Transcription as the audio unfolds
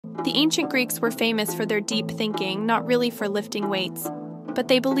The ancient Greeks were famous for their deep thinking, not really for lifting weights. But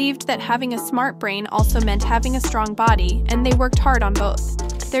they believed that having a smart brain also meant having a strong body, and they worked hard on both.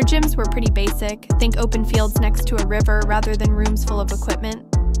 Their gyms were pretty basic, think open fields next to a river rather than rooms full of equipment.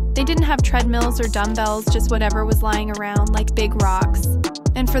 They didn't have treadmills or dumbbells, just whatever was lying around, like big rocks.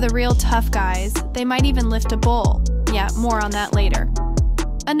 And for the real tough guys, they might even lift a bull. Yeah, more on that later.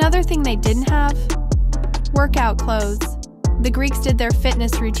 Another thing they didn't have? Workout clothes. The Greeks did their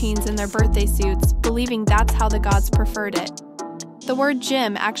fitness routines in their birthday suits, believing that's how the gods preferred it. The word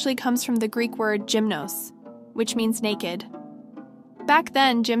gym actually comes from the Greek word gymnos, which means naked. Back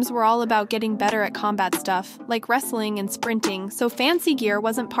then, gyms were all about getting better at combat stuff, like wrestling and sprinting, so fancy gear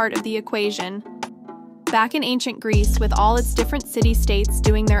wasn't part of the equation. Back in ancient Greece, with all its different city-states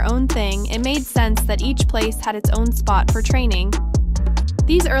doing their own thing, it made sense that each place had its own spot for training.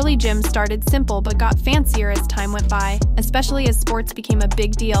 These early gyms started simple but got fancier as time went by, especially as sports became a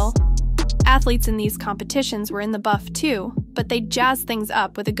big deal. Athletes in these competitions were in the buff too, but they'd jazz things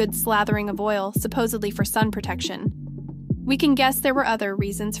up with a good slathering of oil, supposedly for sun protection. We can guess there were other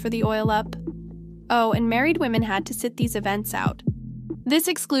reasons for the oil up. Oh, and married women had to sit these events out. This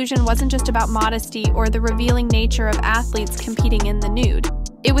exclusion wasn't just about modesty or the revealing nature of athletes competing in the nude.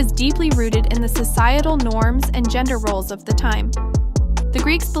 It was deeply rooted in the societal norms and gender roles of the time. The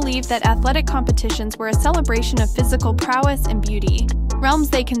Greeks believed that athletic competitions were a celebration of physical prowess and beauty, realms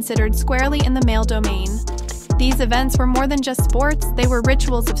they considered squarely in the male domain. These events were more than just sports, they were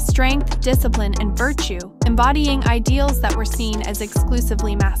rituals of strength, discipline, and virtue, embodying ideals that were seen as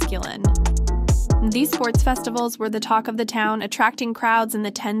exclusively masculine. These sports festivals were the talk of the town, attracting crowds in the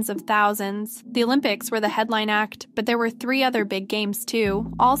tens of thousands. The Olympics were the headline act, but there were 3 other big games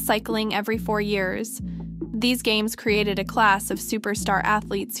too, all cycling every 4 years. These games created a class of superstar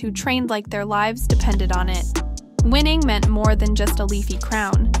athletes who trained like their lives depended on it. Winning meant more than just a leafy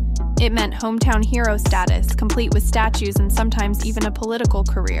crown. It meant hometown hero status, complete with statues and sometimes even a political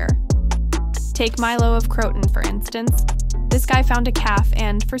career. Take Milo of Croton, for instance. This guy found a calf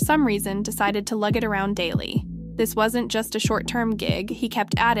and, for some reason, decided to lug it around daily. This wasn't just a short-term gig, he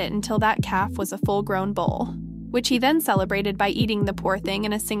kept at it until that calf was a full-grown bull, which he then celebrated by eating the poor thing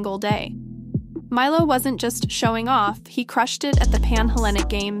in a single day. Milo wasn't just showing off, he crushed it at the Pan-Hellenic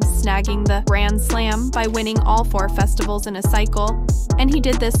Games, snagging the Grand Slam by winning all 4 festivals in a cycle, and he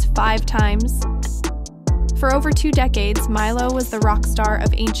did this 5 times. For over 2 decades, Milo was the rock star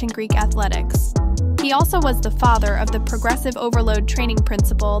of ancient Greek athletics. He also was the father of the progressive overload training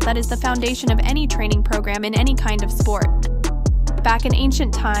principle that is the foundation of any training program in any kind of sport. Back in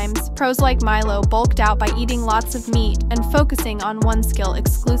ancient times, pros like Milo bulked out by eating lots of meat and focusing on one skill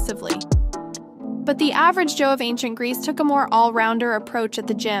exclusively. But the average Joe of ancient Greece took a more all-rounder approach at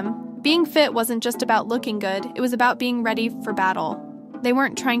the gym. Being fit wasn't just about looking good, it was about being ready for battle. They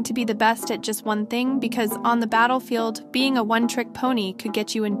weren't trying to be the best at just one thing, because on the battlefield, being a one-trick pony could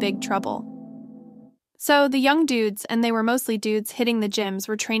get you in big trouble. So the young dudes, and they were mostly dudes hitting the gyms,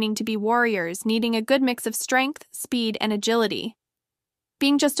 were training to be warriors, needing a good mix of strength, speed, and agility.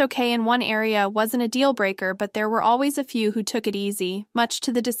 Being just okay in one area wasn't a deal-breaker, but there were always a few who took it easy, much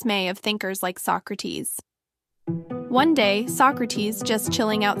to the dismay of thinkers like Socrates. One day, Socrates, just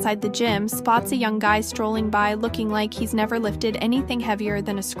chilling outside the gym, spots a young guy strolling by looking like he's never lifted anything heavier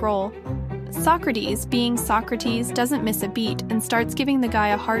than a scroll. Socrates, being Socrates, doesn't miss a beat and starts giving the guy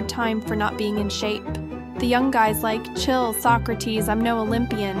a hard time for not being in shape. The young guy's like, "Chill, Socrates, I'm no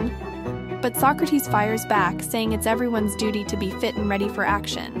Olympian." But Socrates fires back, saying it's everyone's duty to be fit and ready for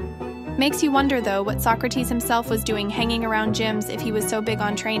action. Makes you wonder, though, what Socrates himself was doing hanging around gyms if he was so big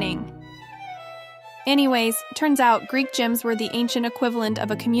on training. Anyways, turns out Greek gyms were the ancient equivalent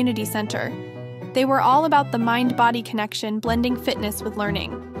of a community center. They were all about the mind-body connection, blending fitness with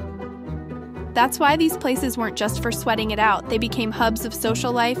learning. That's why these places weren't just for sweating it out, they became hubs of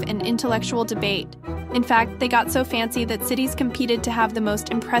social life and intellectual debate. In fact, they got so fancy that cities competed to have the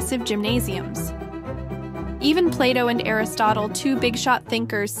most impressive gymnasiums. Even Plato and Aristotle, 2 big-shot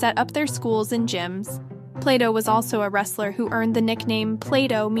thinkers, set up their schools in gyms. Plato was also a wrestler who earned the nickname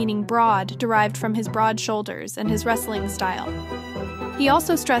Plato, meaning broad, derived from his broad shoulders and his wrestling style. He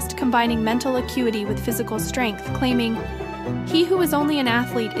also stressed combining mental acuity with physical strength, claiming, "He who is only an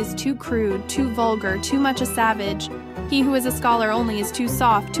athlete is too crude, too vulgar, too much a savage. He who is a scholar only is too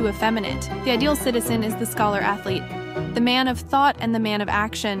soft, too effeminate. The ideal citizen is the scholar-athlete, the man of thought and the man of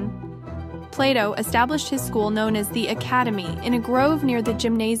action." Plato established his school known as the Academy in a grove near the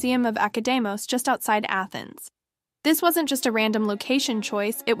Gymnasium of Academos just outside Athens. This wasn't just a random location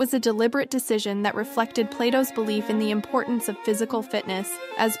choice, it was a deliberate decision that reflected Plato's belief in the importance of physical fitness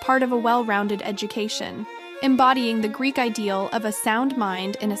as part of a well-rounded education. embodying the Greek ideal of a sound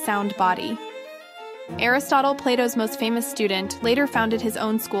mind in a sound body. Aristotle, Plato's most famous student, later founded his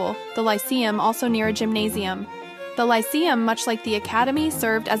own school, the Lyceum, also near a gymnasium. The Lyceum, much like the Academy,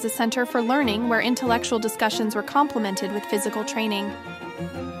 served as a center for learning where intellectual discussions were complemented with physical training.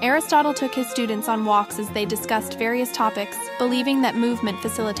 Aristotle took his students on walks as they discussed various topics, believing that movement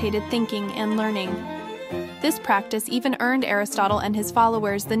facilitated thinking and learning. This practice even earned Aristotle and his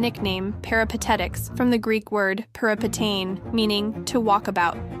followers the nickname peripatetics from the Greek word peripatein, meaning to walk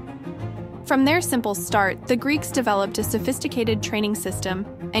about. From their simple start, the Greeks developed a sophisticated training system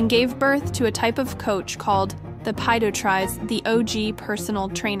and gave birth to a type of coach called the paidotries, the OG personal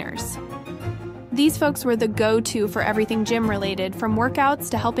trainers. These folks were the go-to for everything gym-related, from workouts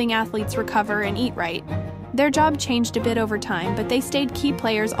to helping athletes recover and eat right. Their job changed a bit over time, but they stayed key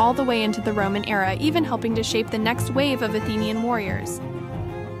players all the way into the Roman era, even helping to shape the next wave of Athenian warriors.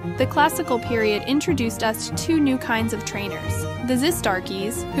 The classical period introduced us to two new kinds of trainers: the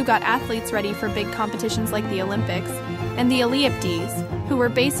Zistarches, who got athletes ready for big competitions like the Olympics, and the Eleipdes, who were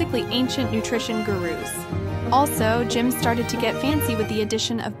basically ancient nutrition gurus. Also, gyms started to get fancy with the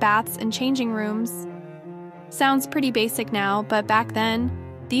addition of baths and changing rooms. Sounds pretty basic now, but back then,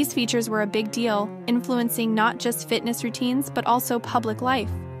 these features were a big deal, influencing not just fitness routines but also public life.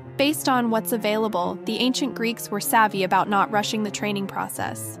 Based on what's available, the ancient Greeks were savvy about not rushing the training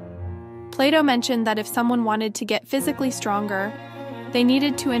process. Plato mentioned that if someone wanted to get physically stronger, they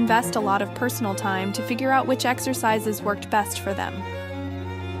needed to invest a lot of personal time to figure out which exercises worked best for them.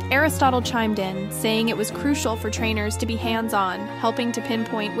 Aristotle chimed in, saying it was crucial for trainers to be hands-on, helping to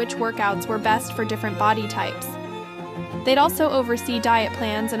pinpoint which workouts were best for different body types. They'd also oversee diet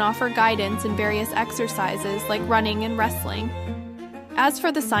plans and offer guidance in various exercises like running and wrestling. As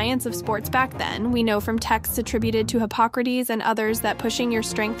for the science of sports back then, we know from texts attributed to Hippocrates and others that pushing your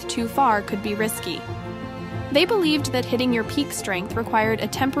strength too far could be risky. They believed that hitting your peak strength required a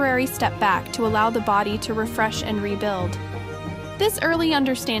temporary step back to allow the body to refresh and rebuild. This early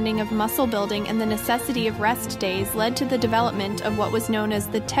understanding of muscle building and the necessity of rest days led to the development of what was known as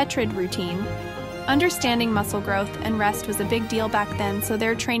the tetrad routine. Understanding muscle growth and rest was a big deal back then, so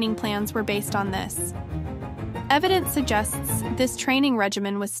their training plans were based on this. Evidence suggests this training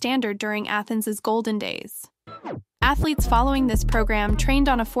regimen was standard during Athens' golden days. Athletes following this program trained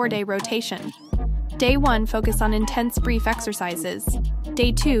on a 4-day rotation. Day 1 focused on intense brief exercises.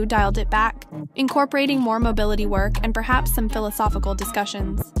 Day 2 dialed it back, incorporating more mobility work and perhaps some philosophical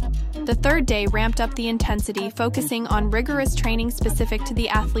discussions. The 3rd day ramped up the intensity, focusing on rigorous training specific to the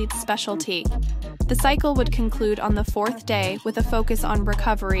athlete's specialty. The cycle would conclude on the 4th day with a focus on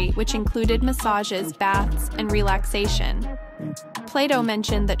recovery, which included massages, baths, and relaxation. Plato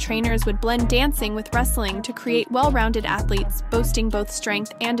mentioned that trainers would blend dancing with wrestling to create well-rounded athletes, boasting both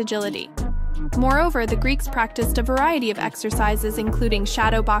strength and agility. Moreover, the Greeks practiced a variety of exercises including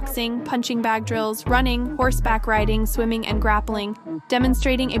shadow boxing, punching bag drills, running, horseback riding, swimming, and grappling,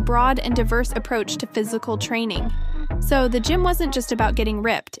 demonstrating a broad and diverse approach to physical training. So the gym wasn't just about getting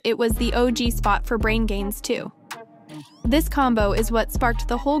ripped, it was the OG spot for brain gains too. This combo is what sparked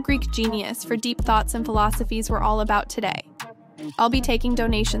the whole Greek genius for deep thoughts and philosophies we're all about today. I'll be taking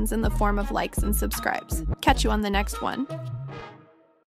donations in the form of likes and subscribes. Catch you on the next one.